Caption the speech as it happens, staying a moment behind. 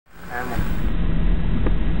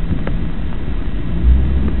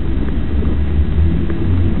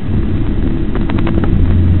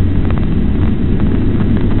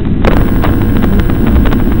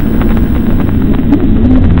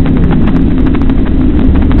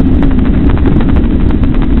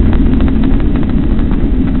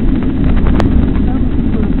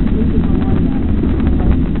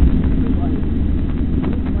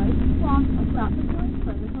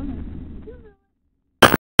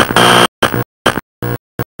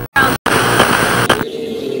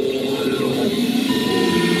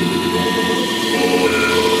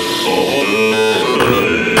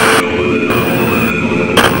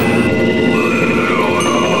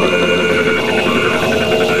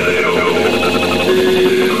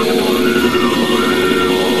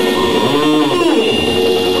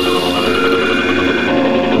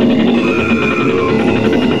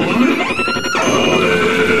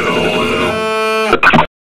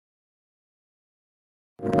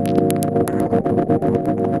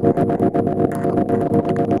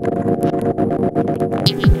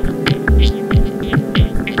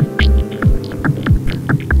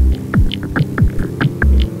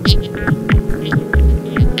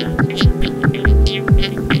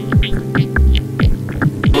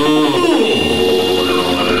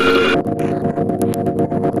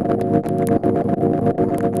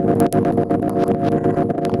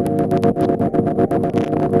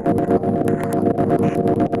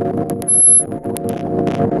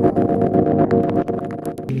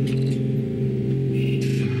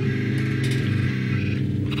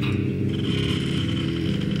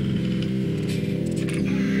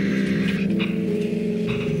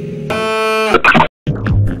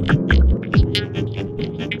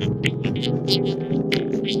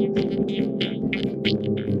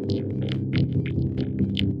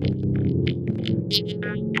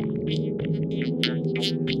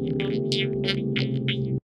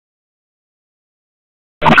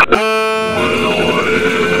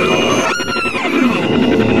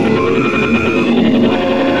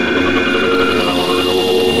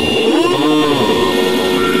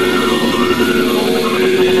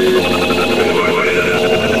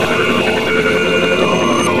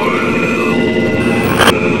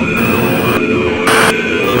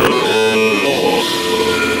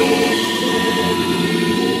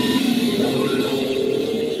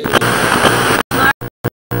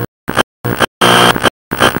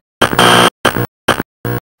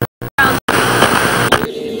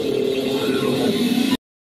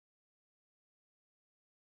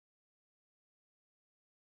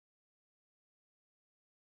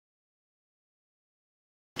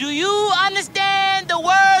Do you understand the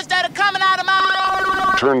words that are coming out of my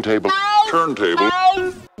mouth? Turntable. Turntable.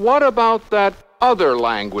 What about that other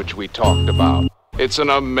language we talked about? It's an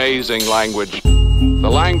amazing language. The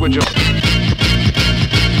language of...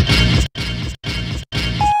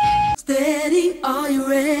 Steady, are you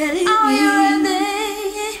ready? Are you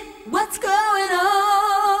ready? What's going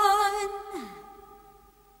on?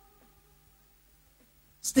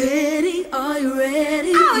 Steady, are you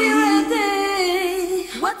ready? Are you ready?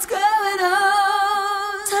 What's going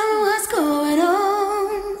on? Tell me what's going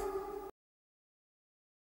on.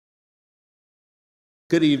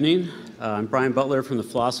 Good evening. I'm Brian Butler from the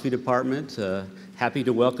Philosophy Department. Happy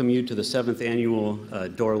to welcome you to the 7th Annual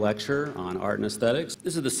Dorr Lecture on Art and Aesthetics.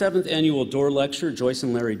 This is the 7th Annual Dorr Lecture. Joyce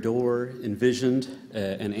and Larry Dorr envisioned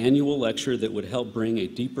an annual lecture that would help bring a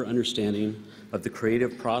deeper understanding of the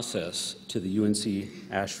creative process to the UNC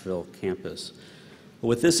Asheville campus.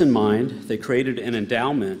 With this in mind, they created an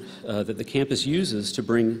endowment that the campus uses to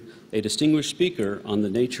bring a distinguished speaker on the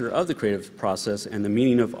nature of the creative process and the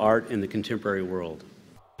meaning of art in the contemporary world.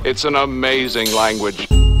 It's an amazing language.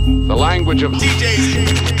 The language of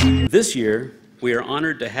DJs. This year, we are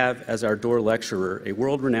honored to have as our Dorr lecturer a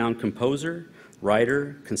world-renowned composer,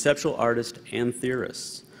 writer, conceptual artist, and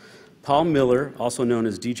theorist. Paul Miller, also known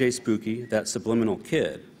as DJ Spooky That Subliminal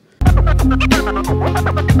Kid. I'm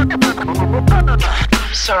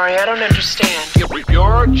sorry, I don't understand.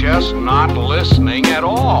 You're just not listening at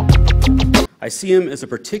all. I see him as a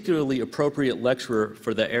particularly appropriate lecturer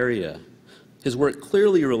for the area. His work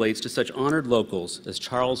clearly relates to such honored locals as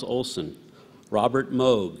Charles Olson, Robert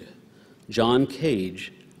Moog, John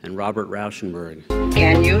Cage, and Robert Rauschenberg.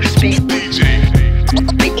 Can you speak?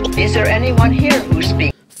 Is there anyone here who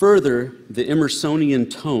speaks? Further, the Emersonian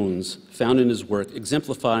tones found in his work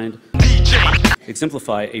exemplify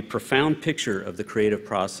a profound picture of the creative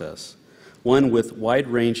process, one with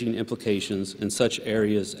wide-ranging implications in such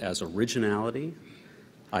areas as originality,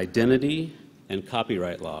 identity, and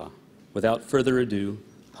copyright law. Without further ado,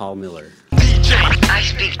 Paul Miller. I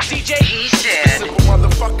speak DJ. He said. Simple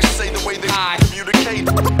motherfuckers say the way they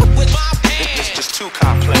communicate. With my pen. It's just too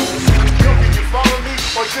complex. Yo, can you follow me,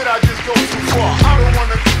 or did I just go too far? I don't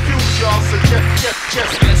want to confuse y'all, so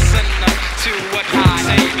just Listen to what I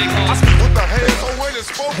say because what the hell? Oh, wait,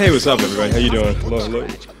 it's spoken. Hey, what's up, everybody? How you doing?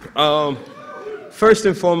 Hello. First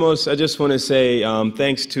and foremost, I just want to say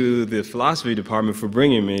thanks to the philosophy department for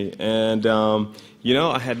bringing me. And, you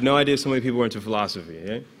know, I had no idea so many people were into philosophy.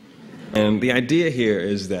 Eh? And the idea here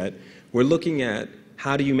is that we're looking at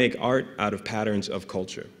how do you make art out of patterns of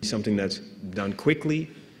culture? Something that's done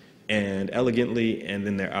quickly and elegantly, and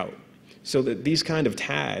then they're out. So that these kind of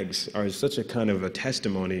tags are such a kind of a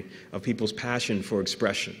testimony of people's passion for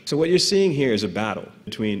expression. So what you're seeing here is a battle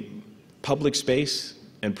between public space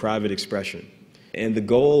and private expression. And the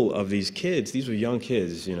goal of these kids, these were young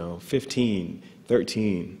kids, you know, 15,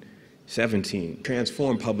 13, 17,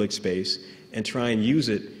 transform public space and try and use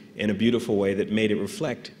it in a beautiful way that made it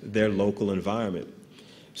reflect their local environment.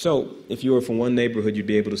 So if you were from one neighborhood, you'd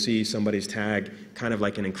be able to see somebody's tag kind of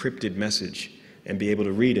like an encrypted message and be able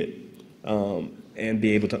to read it and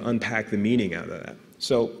be able to unpack the meaning out of that.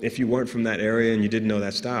 So if you weren't from that area and you didn't know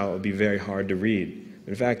that style, it would be very hard to read.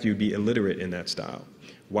 In fact, you'd be illiterate in that style.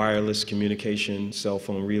 Wireless communication, cell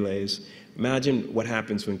phone relays. Imagine what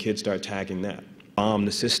happens when kids start tagging that. Bomb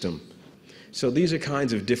the system. So these are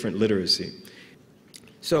kinds of different literacy.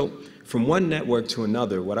 So from one network to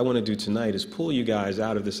another, what I want to do tonight is pull you guys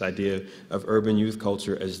out of this idea of urban youth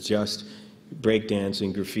culture as just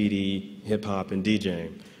breakdancing, graffiti, hip-hop, and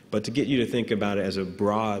DJing, but to get you to think about it as a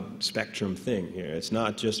broad spectrum thing here. It's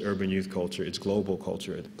not just urban youth culture, it's global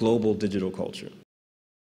culture, global digital culture.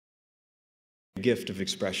 Gift of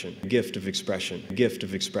expression, gift of expression, gift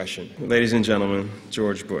of expression. Ladies and gentlemen,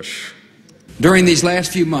 George Bush. During these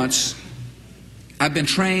last few months, I've been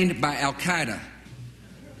trained by Al-Qaeda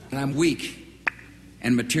that I'm weak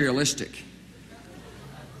and materialistic.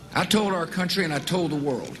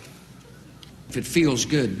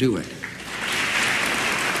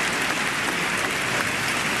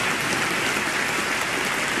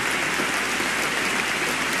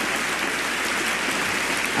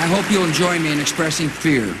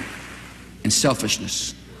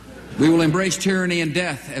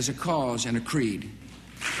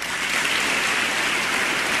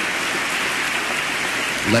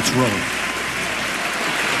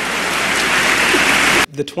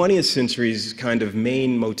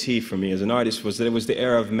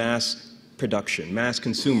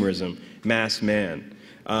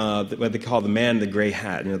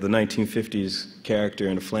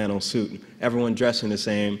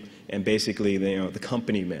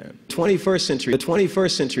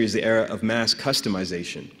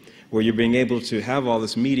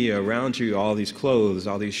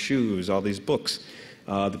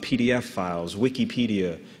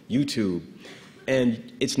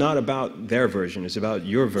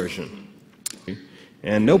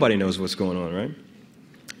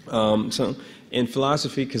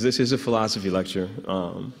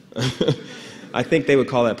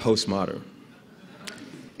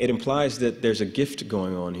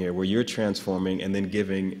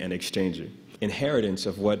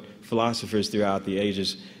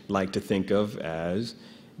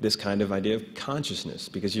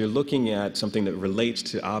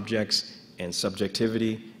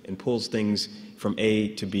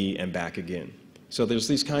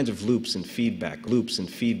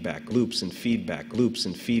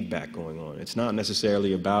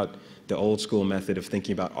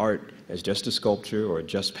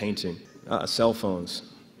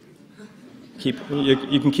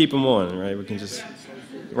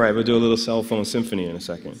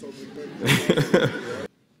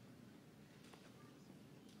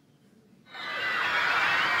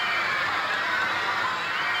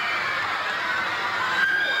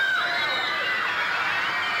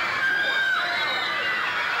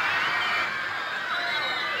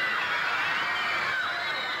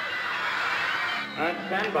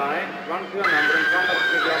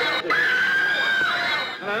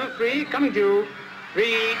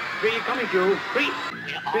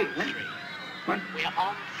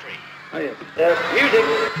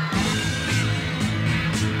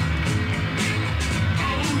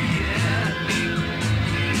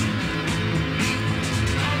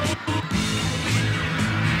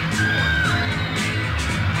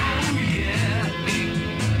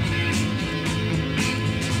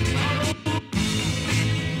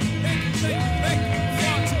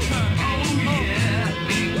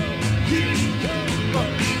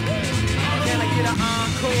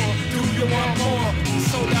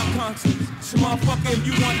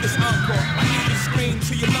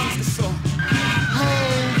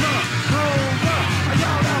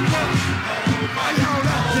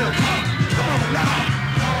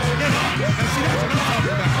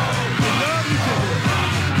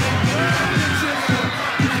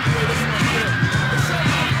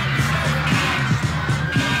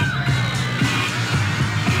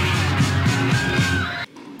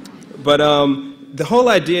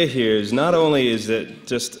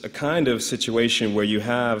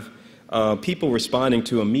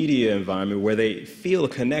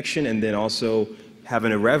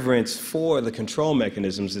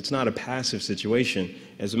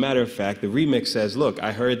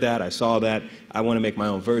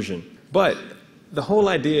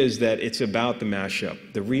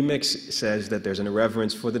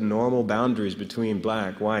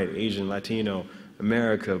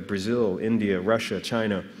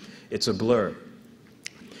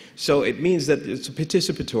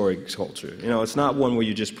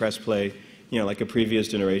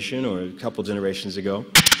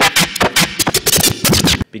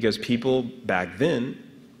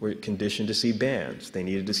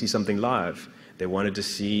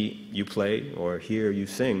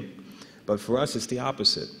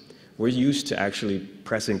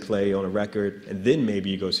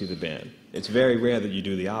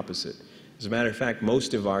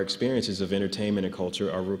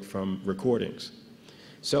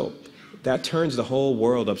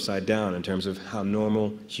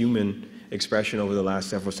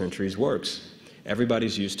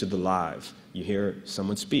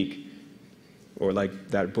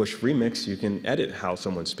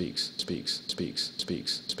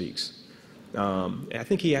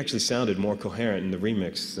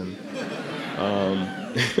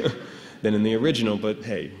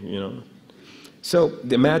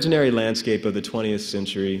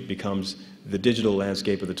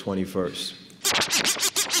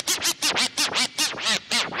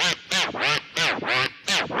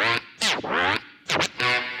 What?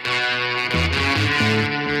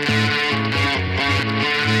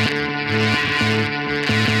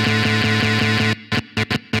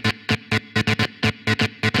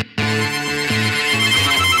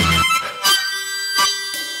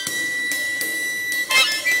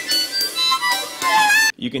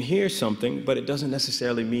 can hear something, but it doesn't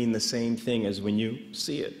necessarily mean the same thing as when you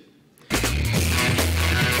see it.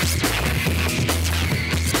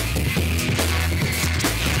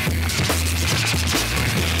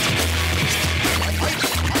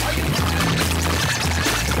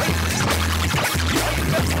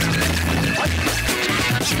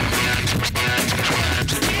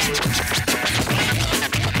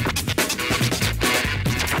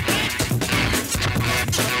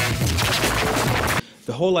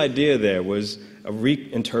 The whole idea there was a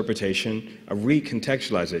reinterpretation, a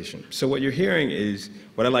recontextualization. So what you're hearing is,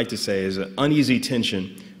 what I like to say is an uneasy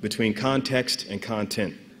tension between context and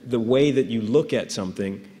content. The way that you look at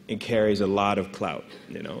something, it carries a lot of clout.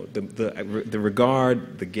 You know, the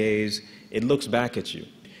regard, the gaze, it looks back at you.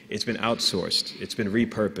 It's been outsourced, it's been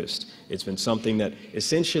repurposed, it's been something that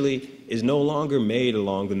essentially is no longer made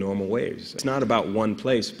along the normal ways. It's not about one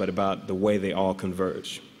place, but about the way they all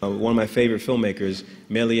converge. One of my favorite filmmakers,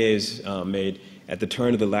 Méliès, made at the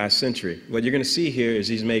turn of the last century. What you're going to see here is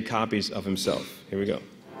he's made copies of himself. Here we go.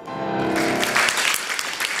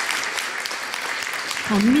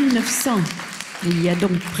 En 1900, il y a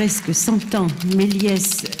donc presque 100 ans,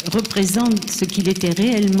 Méliès représente ce qu'il était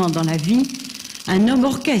réellement dans la vie, un homme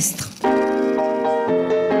orchestre.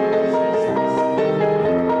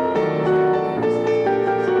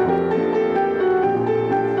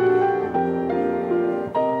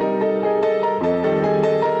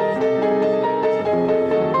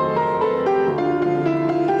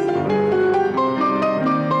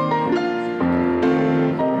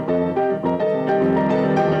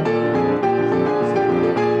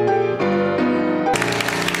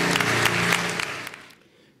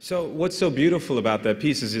 So what's so beautiful about that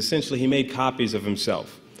piece is essentially he made copies of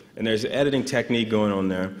himself. And there's an editing technique going on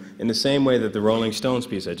there in the same way that the Rolling Stones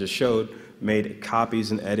piece I just showed made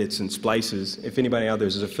copies and edits and splices. If anybody out there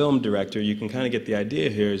is a film director, you can kind of get the idea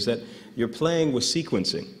here is that you're playing with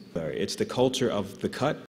sequencing. It's the culture of the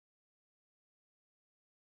cut,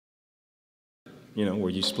 you know,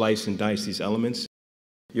 where you splice and dice these elements.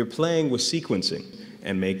 You're playing with sequencing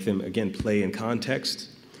and make them, again, play in context.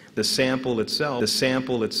 The sample itself is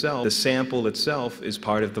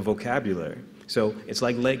part of the vocabulary. So it's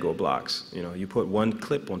like Lego blocks. You know, you put one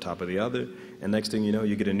clip on top of the other, and next thing you know,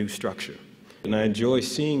 you get a new structure. And I enjoy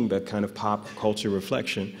seeing that kind of pop culture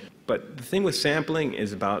reflection. But the thing with sampling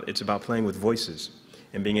is it's about playing with voices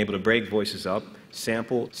and being able to break voices up,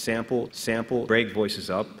 sample, break voices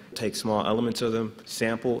up, take small elements of them,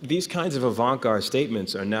 sample. These kinds of avant-garde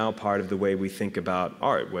statements are now part of the way we think about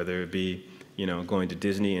art, whether it be, you know, going to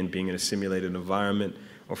Disney and being in a simulated environment,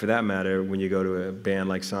 or for that matter, when you go to a band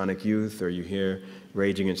like Sonic Youth, or you hear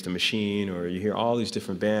Rage Against the Machine, or you hear all these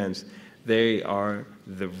different bands, they are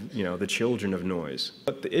the children of noise.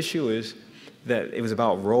 But the issue is that it was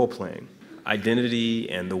about role-playing. Identity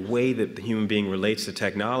and the way that the human being relates to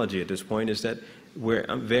technology at this point is that we're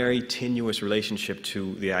a very tenuous relationship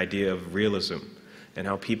to the idea of realism and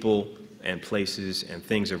how people and places and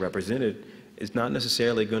things are represented. It's not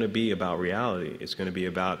necessarily going to be about reality. It's going to be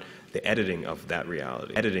about the editing of that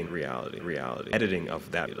reality. Editing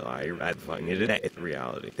of that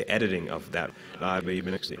reality.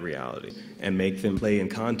 And make them play in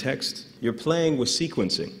context. You're playing with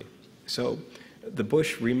sequencing. So the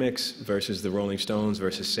Bush remix versus the Rolling Stones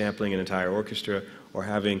versus sampling an entire orchestra or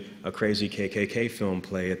having a crazy KKK film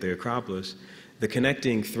play at the Acropolis, the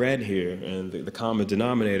connecting thread here and the common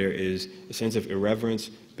denominator is a sense of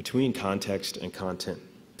irreverence between context and content.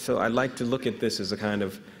 So I like to look at this as a kind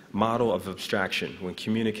of model of abstraction when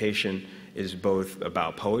communication is both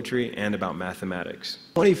about poetry and about mathematics.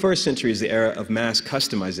 The 21st century is the era of mass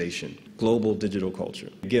customization, global digital culture,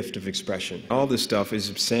 gift of expression. All this stuff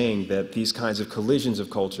is saying that these kinds of collisions of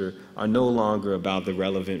culture are no longer about the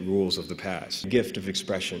relevant rules of the past. Gift of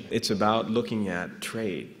expression. It's about looking at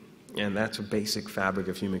trade. And that's a basic fabric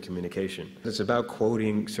of human communication. It's about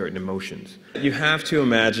quoting certain emotions. You have to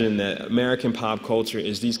imagine that American pop culture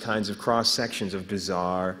is these kinds of cross-sections of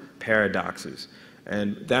bizarre paradoxes.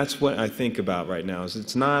 And that's what I think about right now. Is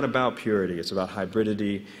it's not about purity. It's about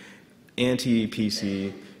hybridity,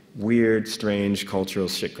 anti-PC, weird, strange cultural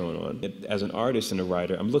shit going on. As an artist and a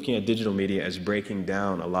writer, I'm looking at digital media as breaking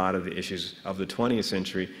down a lot of the issues of the 20th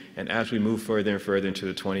century. And as we move further and further into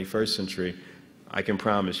the 21st century, I can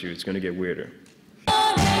promise you it's going to get weirder.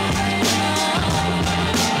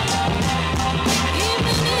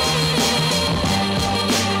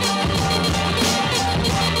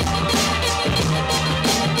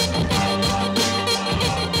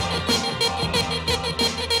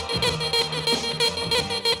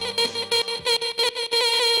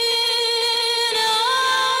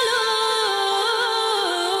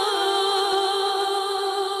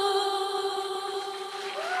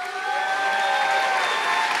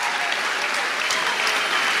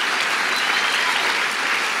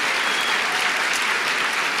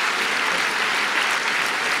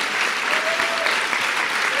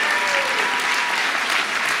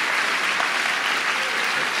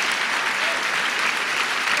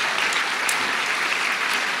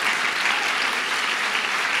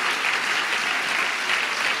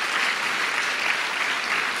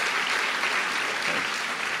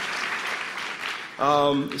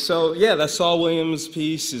 So yeah, that Saul Williams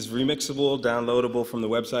piece is remixable, downloadable from the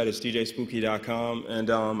website. It's djspooky.com.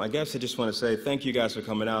 And I guess I just want to say thank you guys for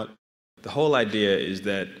coming out. The whole idea is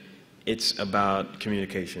that it's about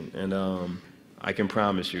communication. And I can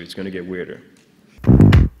promise you it's going to get weirder.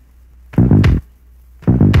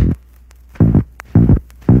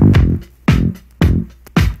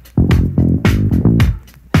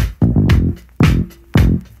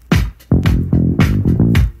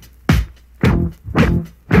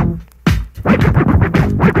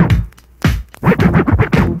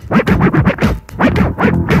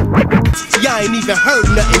 I ain't even heard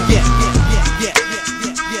nothing yet.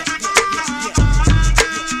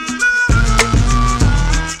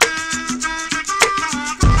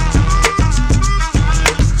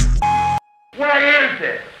 What is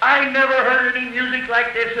it? I never heard any music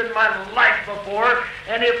like this in my life before,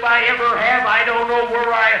 and if I ever have, I don't know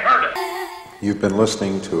where I heard it. You've been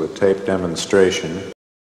listening to a tape demonstration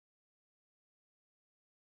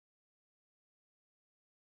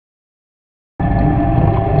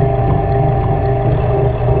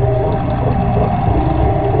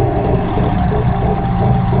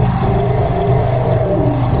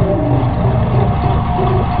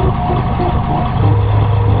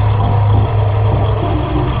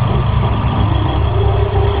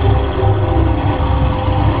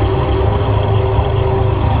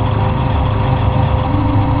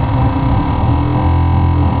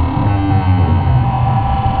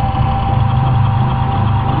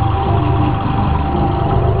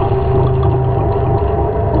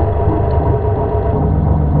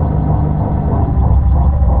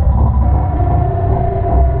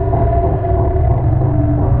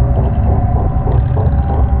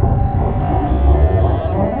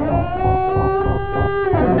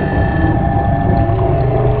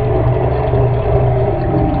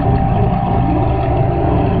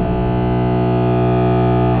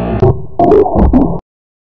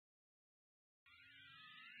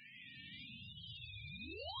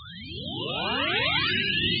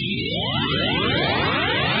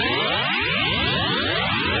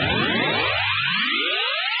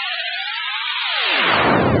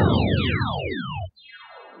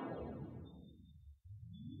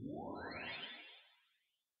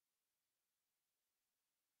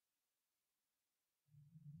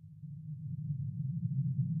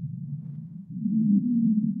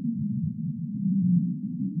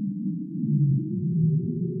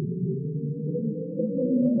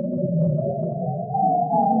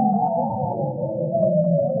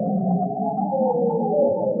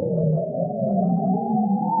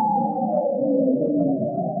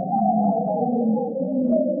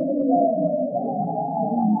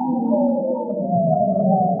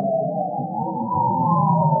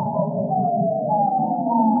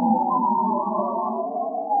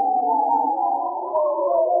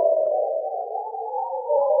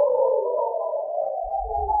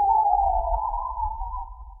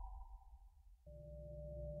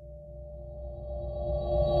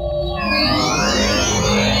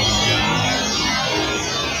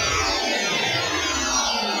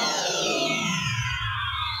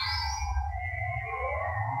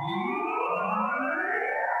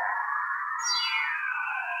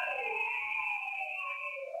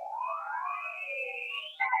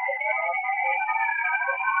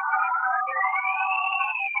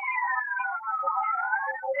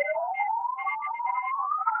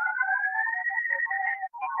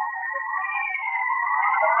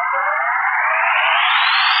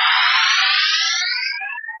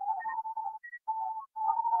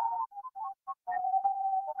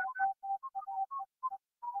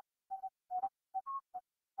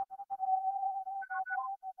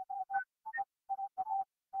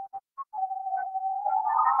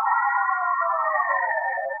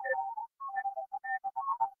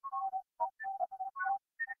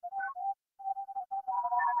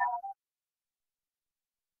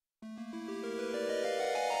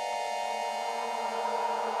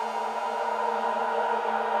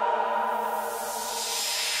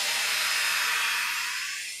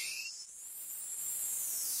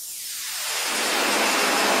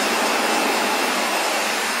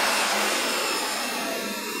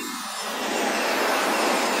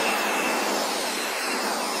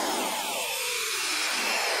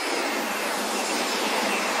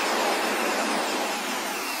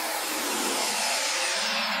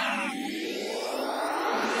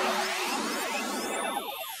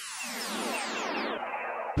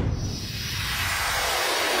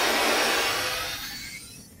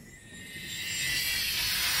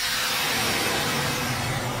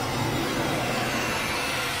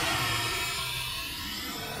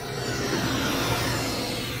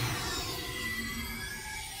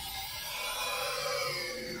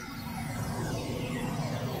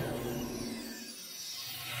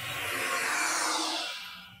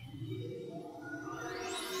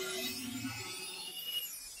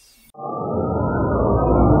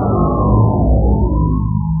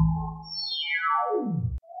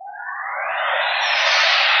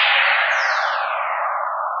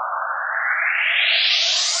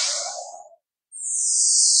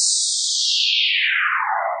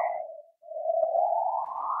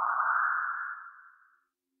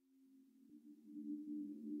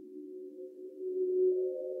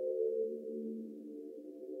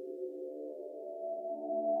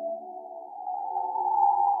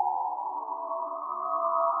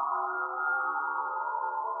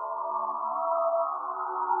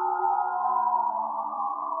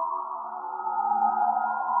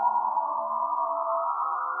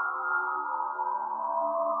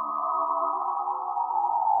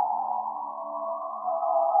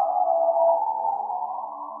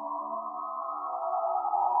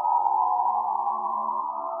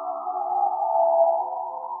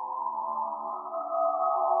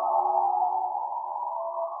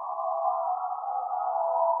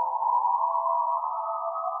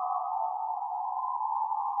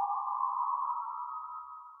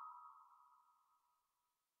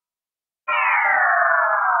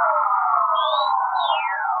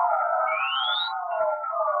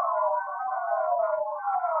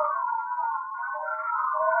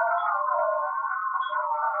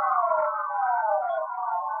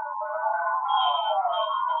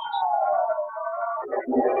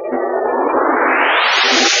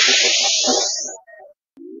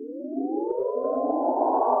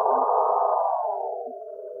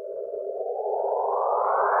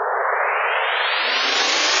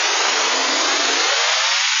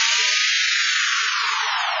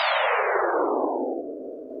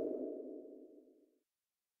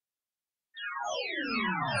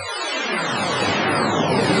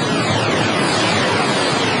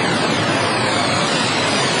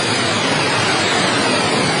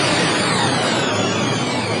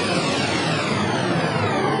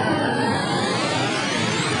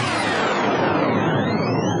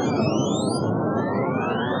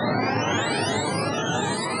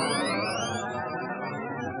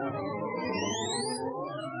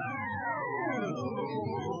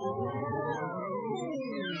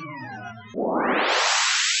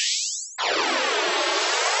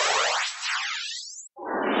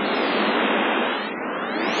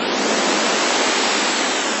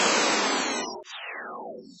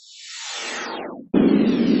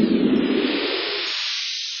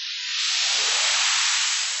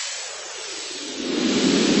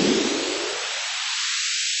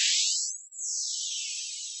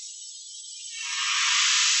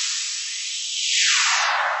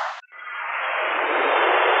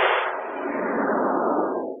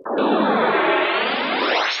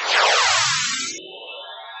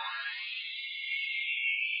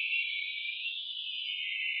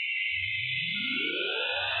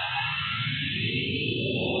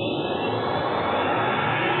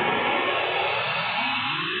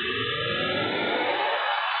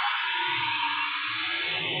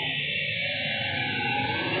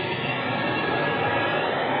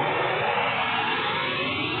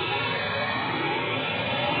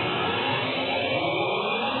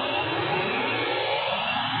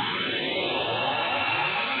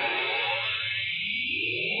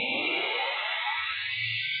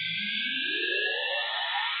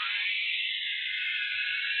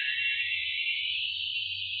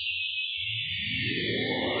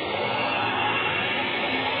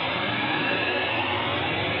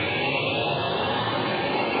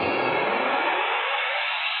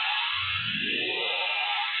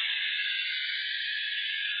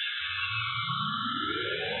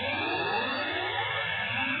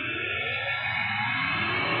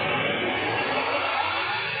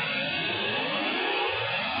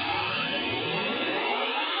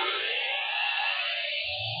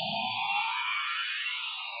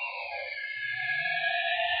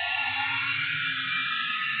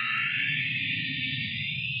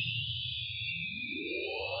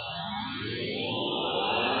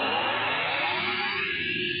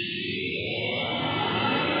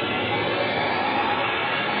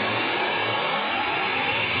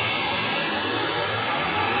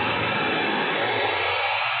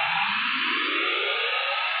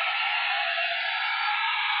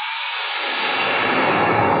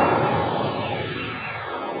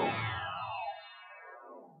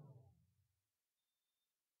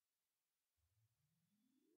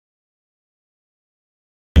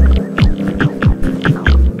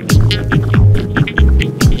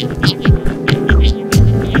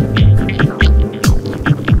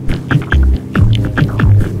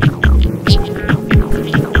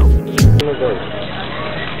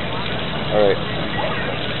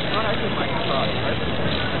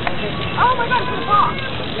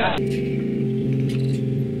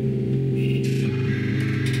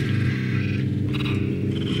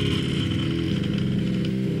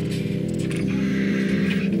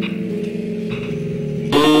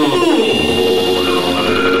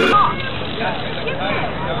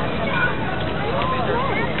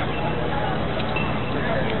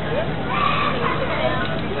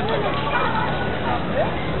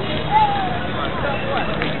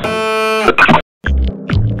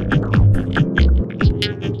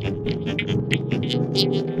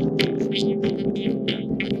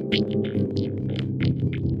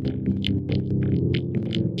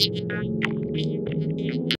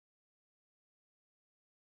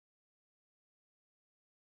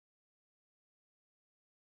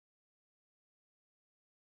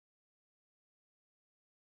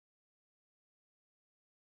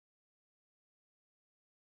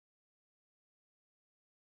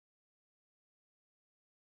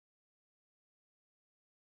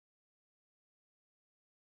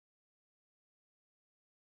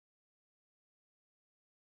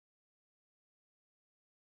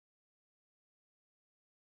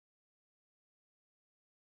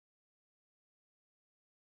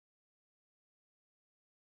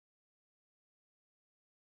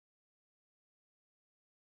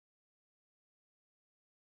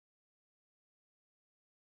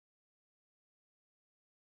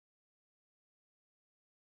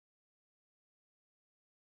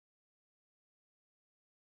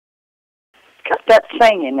Cut that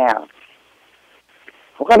singing out.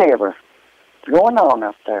 Whatever going on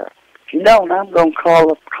up there. If you don't, I'm going to call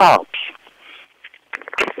the cops.